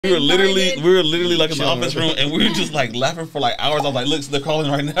We were literally like in the office room, and we were just like laughing for like hours. I was like, "Look, they're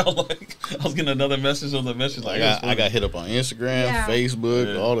calling right now." Like I was getting another message on the message. Like I got hit up on Instagram,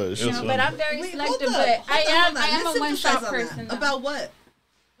 Facebook, all that shit. But I'm very selective. But I am a one-shot person. About what?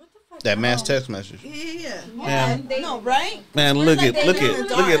 That mass text message. Yeah. No, right? Man, look at.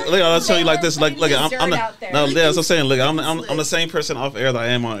 I'll tell you like this. Like, look, I'm not. No, that's what I'm saying. Look, I'm the same person off air that I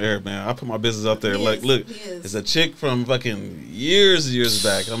am on air, man. I put my business out there. Like, look, it's a chick from fucking years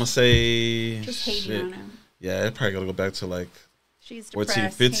back. I'm gonna say. Just hating on him. Yeah, it probably gotta go back to like. She's 14,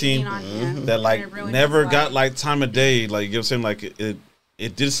 15. That like never got like time of day. Like, you know what I'm saying? Like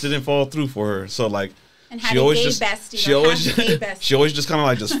it just didn't fall through for her. So like. And she always just kind of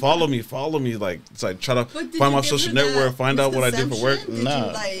like just follow me, like it's like try to find my social network, find out what I do for work.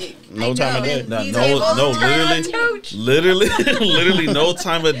 Nah, no time of day. Literally no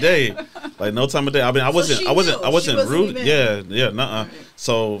time of day. Like no time of day. I mean, I wasn't rude. Yeah, nuh-uh.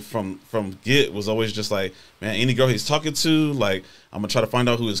 So from get was always just like, man, any girl he's talking to, like I'm gonna try to find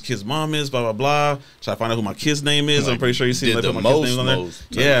out who his kid's mom is, blah blah blah. Try to find out who my kid's name is. Like, I'm pretty sure you see like my kid's name on there.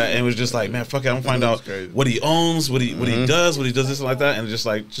 Yeah, and it was just like, man, fuck it, I'm gonna find out what he owns, what he does this and like that, and just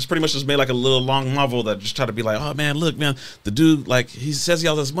pretty much just made like a little long novel that just tried to be like, oh man, look, man, the dude like he says he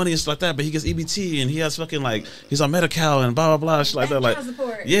has this money and stuff like that, but he gets EBT and he has fucking like he's on Medi-Cal and blah blah blah shit like that, like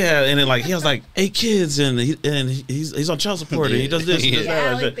yeah, and then like he has like 8 kids and he's on child support and he does this, and does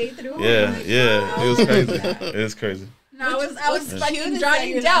that, it was crazy, it was crazy. No, I was fucking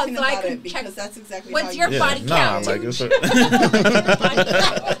jotting down so I could check. That's exactly what's your body count? Like it's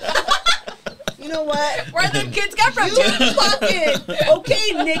you know what? Where the kids come from?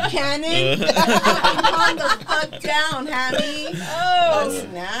 Okay, Nick Cannon. Calm the fuck down, Hammy. Oh,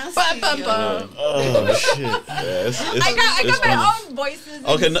 that's nasty. Oh shit! Yeah, I got my own voices.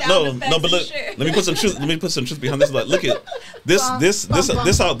 Okay, no, but look. Let me put some truth. Let me put some truth behind this. Like, look at this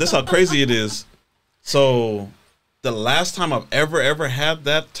how crazy it is. So. The last time I've ever had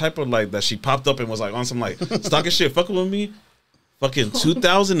that type of like that she popped up and was like on some like stalking shit fucking with me, fucking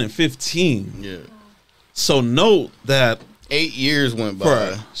 2015. Yeah. So note that 8 years went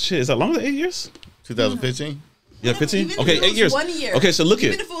by. Shit, is that longer than 8 years? 2015. Yeah, 15. Okay, 8 years. 1 year. Okay, so look at.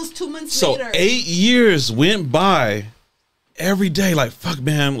 Even if it was 2 months later. So 8 years went by. Every day, like fuck,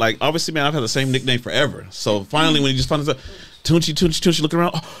 man. Like obviously, man, I've had the same nickname forever. So finally, when you just find out, Tunchi, look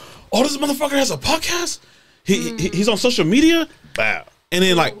around. Oh, this motherfucker has a podcast. He's on social media. Wow. And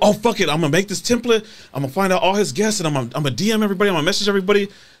then like, oh fuck it, I'm gonna make this template. I'm gonna find out all his guests, and I'm gonna DM everybody. I'm gonna message everybody.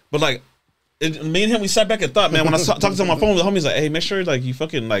 But like, me and him, we sat back and thought, man. When I talked to him on my phone, the homies like, hey, make sure like you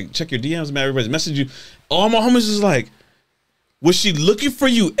fucking like check your DMs, man. Everybody's message you. All my homies is like, was she looking for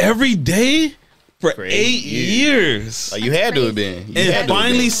you every day for 8 years? Like, you had to have been. And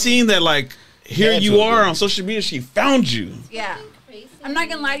finally seen that like, here you are on social media. She found you. Yeah. I'm not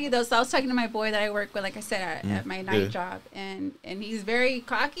gonna lie to you though. So I was talking to my boy that I work with, like I said, at my night job, and he's very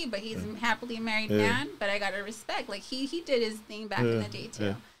cocky, but he's a happily married man. But I gotta respect, like he did his thing back in the day too.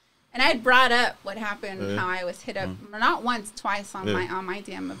 Yeah. And I had brought up what happened, how I was hit up not once, twice on my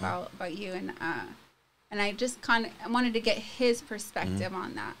DM about you, and I just kind of wanted to get his perspective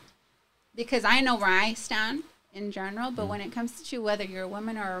on that, because I know where I stand in general, but when it comes to whether you're a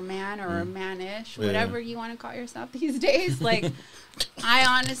woman or a man or a man-ish, whatever you want to call yourself these days, like I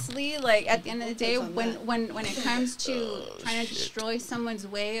honestly, like at the end of the day, when it comes to trying to destroy someone's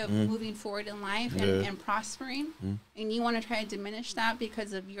way of moving forward in life and prospering, and you want to try to diminish that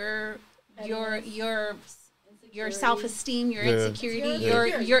because of your self-esteem, your insecurity,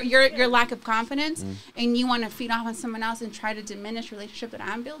 your lack of confidence, and you want to feed off on someone else and try to diminish the relationship that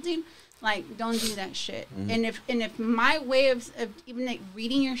I'm building, like, don't do that shit. And if my way of even like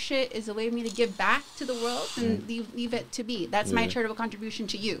reading your shit is a way of me to give back to the world, then leave it to be. That's my charitable contribution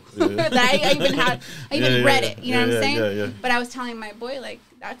to you. That I even read it. You know what I'm saying? But I was telling my boy, like,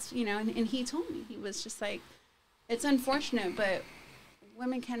 that's, you know, and he told me, he was just like, it's unfortunate, but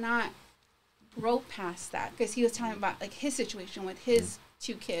women cannot grow past that, because he was telling about like his situation with his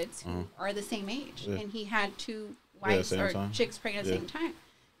 2 kids who are the same age, and he had 2 wives or chicks pregnant at the same time.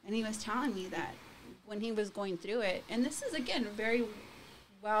 And he was telling me that when he was going through it, and this is, again, a very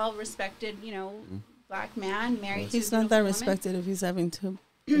well-respected, you know, black man married to a He's not that respected if he's having to.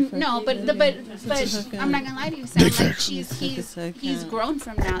 No, but I'm not gonna lie to you, Sam. Like he's grown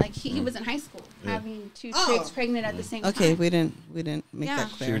from that. Like he was in high school having 2 chicks pregnant at the same time. Okay, we didn't make that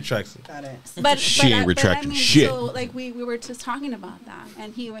clear. She retracts it. Got it. But she ain't retracting shit. So like we were just talking about that,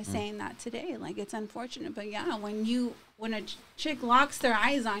 and he was saying that today. Like, it's unfortunate, but yeah, when a chick locks their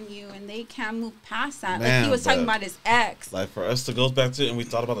eyes on you and they can't move past that, Man, like he was talking about his ex. Like, for us to go back to it, and we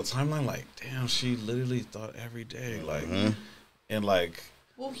thought about the timeline, like, damn, she literally thought every day, like, and like.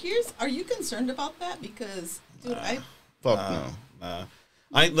 Well, are you concerned about that? Because, dude, Fuck no. Nah.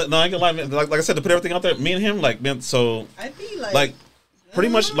 I ain't gonna lie, man. Like I said, to put everything out there, me and him, like, man, so I'd be like pretty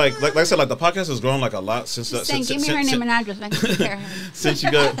much like I said, like the podcast has grown like a lot since. Saying, give me her name and address. I can take care of her. Since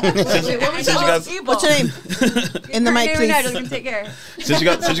you got, since you guys, What's your name? In the mic, please. I can take care of her. since you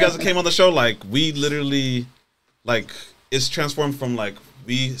guys came on the show, like we literally, like it's transformed from like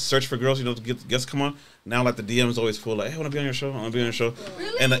we search for girls, you know, to get guests to come on. Now like the DMs always full like, hey, I want to be on your show. I want to be on your show.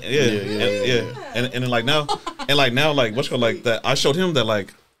 Really? And and then like now, like what's called like that. I showed him that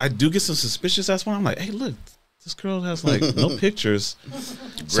like I do get some suspicious ass one. I'm like, hey, look. This girl has like no pictures.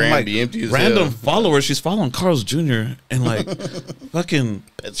 Some like empty as random hell. followers. She's following Carl's Jr. and like fucking.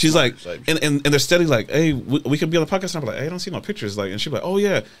 She's like, and they're steady like, hey, we could be on the podcast. And I'm like, hey, I don't see no pictures. Like, and she's like, oh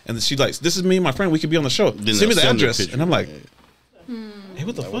yeah. And she like, this is me and my friend. We could be on the show. Then Send me the they'll address. picture. And I'm like, hey,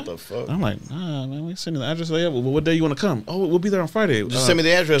 what the fuck? What the fuck? I'm like, nah, man, we send you the address. Like, yeah, well, what day you want to come? Oh, we'll be there on Friday. Just send me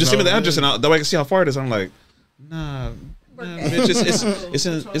the address. Just send me the address, and that way I can see how far it is. I'm like, nah. Bitch,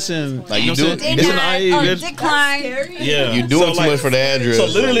 it's in Like, you you know do what I'm saying? It's in IE, bitch. Decline. Yeah, You doing So, too much for the address. So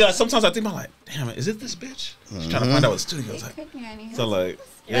literally, like, sometimes I think I'm like, damn it, is it this bitch? Just trying to find out what studio is It at. could be any. So like,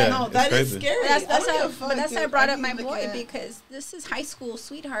 Yeah, yeah, no, it's that is crazy. scary. That's I don't give a how, fuck, but that's dude. why I brought I'd up be my looking boy at- because this is high school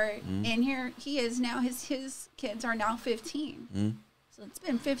sweetheart, and here he is now. His kids are now 15. So it's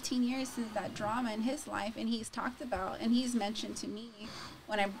been 15 years since that drama in his life, and he's talked about and he's mentioned to me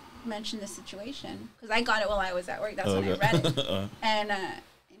when I mentioned the situation because I got it while I was at work. That's when I read it, and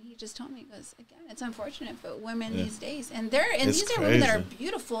he just told me, he goes, again, it's unfortunate, but women these days, and these are women that are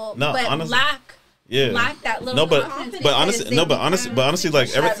beautiful, No, but honestly, lack that little no, but confidence but honestly,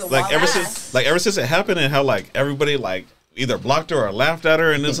 like ever since it happened and how like everybody like either blocked her or laughed at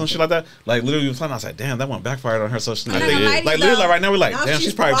her and then some shit like that. Like literally, I was like, damn, that one backfired on her. So like literally, like, right now we're like, damn,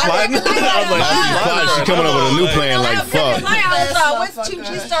 she's probably plotting. I was like, She's coming up with a new plan. Like fuck. What's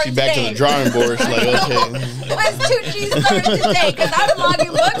Tucci's story She back to the drawing board. She's like, okay. What's Tucci's story today? Because I'm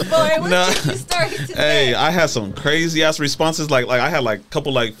logging books, boy. What's Tucci's story today? Hey, I had some crazy ass responses. Like I had like a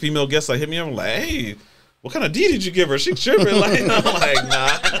couple like female guests that hit me up. I'm like, hey, what kind of D did you give her? She tripping. Like, I'm like, nah.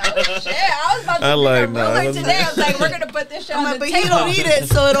 Shit, I was about to pick a ruler today. I was like, we're gonna put this shit on the But table. you don't need it,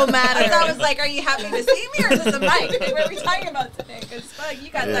 so it don't matter. I was like, are you happy to see me or is this a mic? What are we talking about today? Because fuck,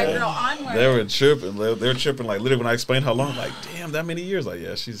 you got that girl onward. They were tripping. They were tripping. Like literally, when I explained how long, I'm like, damn, that many years. Like,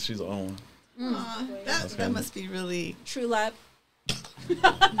 yeah, she's on. That must be really. True love.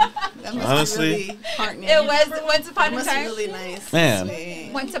 That must Honestly, be really heartening. It was once upon a must be time. really nice.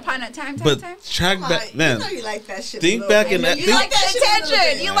 Man. Once upon a time. But track back, man. You know you like that shit. Think back in that. You like the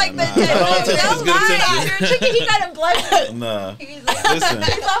attention. You like the attention. Attention's good attention. You're a chicken. He got him blushing. Nah. He's like, Listen.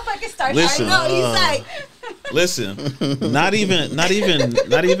 he's all fucking starstruck. Listen. No, he's like, Listen, not even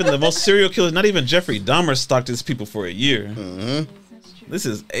the most serial killers, not even Jeffrey Dahmer stalked his people for a year. This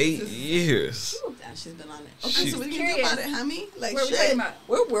is 8 years. Damn, she's been on it. Okay, so what are you gonna do Curious. about it, Hammy? Like, What are we shit. talking about?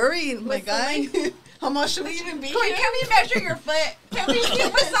 We're worried, my What's the guy. length? How much should we even be Corey, here? can we measure your foot? Can we see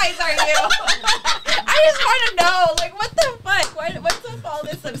what size are you? I just want to know, like, what the fuck? What's up all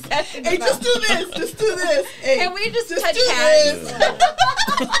this obsession? Hey, about? just do this. Just do this. Hey, Can we just touch do hands?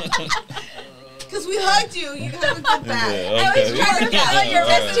 Because we hugged you. You have a good back. I was trying to feel your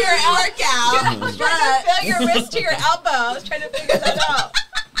wrist to your elbow. I was trying to feel your wrist to your elbow. I was trying to figure that out.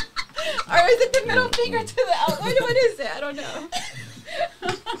 Or is it the middle finger to the elbow? What is it? I don't know.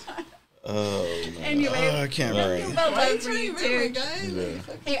 Oh, man. Anyway, I can't breathe. but Why are you love for trying you, to ruin too. my guy?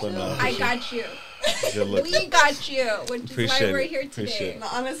 Yeah. Hey, I got you. Good luck. We got you, which is Appreciate why we're it. here Appreciate today. it. No,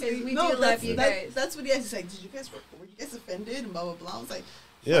 honestly, We no, do love you guys. That's what he asked. He's like, were you guys offended? And blah, blah, blah. I was like,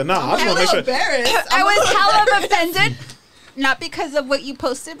 Yeah, no, I I'm just a want to make little sure. embarrassed. I was hella offended. Not because of what you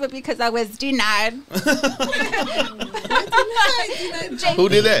posted, but because I was denied. Who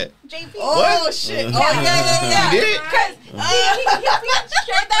did that? JP. Oh, shit. Oh, yeah. You did? Because he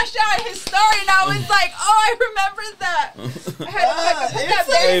shared that shit on his story, and I was like, oh, I remember that. I had to put that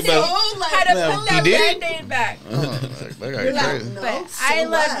Hey, Band-Aid. but- Had to put that He did? Band-Aid back. That guy You're like, crazy. no, But so I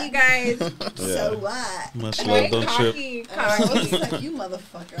love what? you guys. So what? Much love, Right? don't trip. Cocky, I was cocky. like, you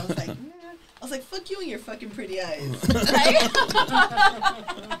motherfucker. I was like, nah. I was like, fuck you and your fucking pretty eyes. Right?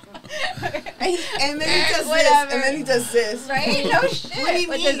 And then he does Whatever. this. And then he does this. Right? No shit. What do you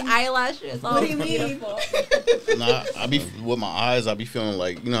With mean? his eyelashes. All What do you mean? beautiful. Nah, I be with my eyes. I be feeling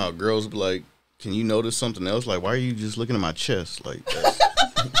like, you know how girls be like, "Can you notice something else? Like, why are you just looking at my chest? Like, that's,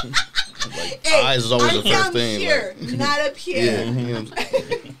 like Hey, eyes is always I'm the first down thing. here, Like, not up here. yeah, you know what I'm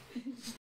saying?